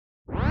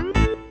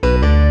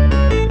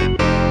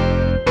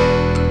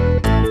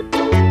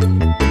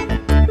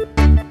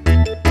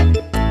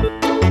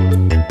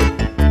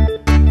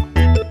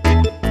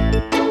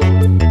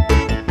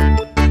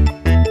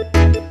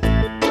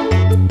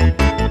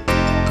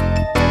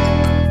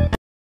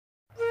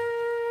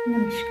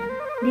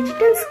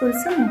Digital school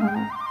समूह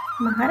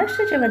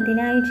महाराष्ट्राच्या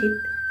वतीने आयोजित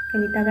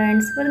कविता गायन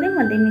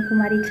स्पर्धेमध्ये मी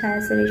कुमारी छाया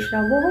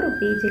सुरेशराव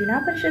बोहरुपी जिल्हा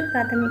परिषद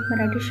प्राथमिक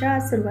मराठी शाळा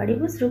सुरवाडी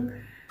बुद्रुक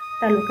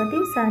तालुका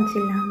तिवसा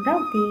जिल्हा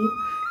अमरावती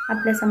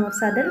आपल्यासमोर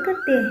सादर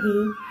करते आहे.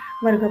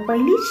 वर्ग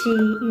पहिलीची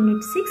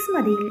युनिट 6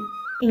 मधील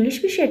इंग्लिश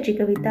विषयाची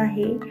कविता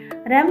आहे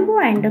rainbow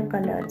and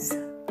colours.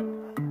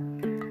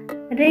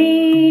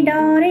 Red,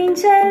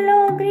 orange,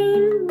 yellow,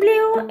 green,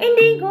 blue,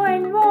 indigo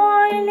and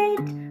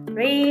violet.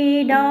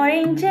 Red,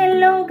 orange,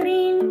 yellow,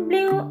 green,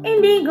 blue,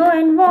 indigo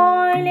and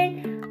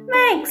violet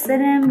makes a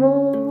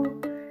rainbow.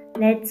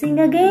 Let's sing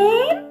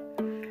again.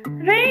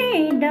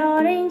 Red,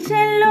 orange,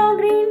 yellow,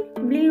 green,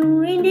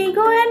 blue,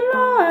 indigo and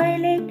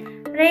violet.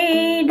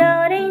 Red,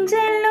 orange,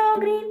 yellow,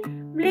 green,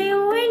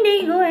 blue,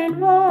 indigo and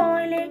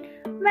violet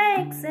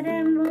makes a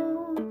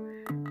rainbow.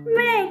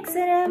 Makes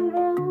a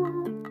rainbow.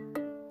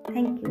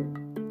 Thank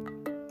you.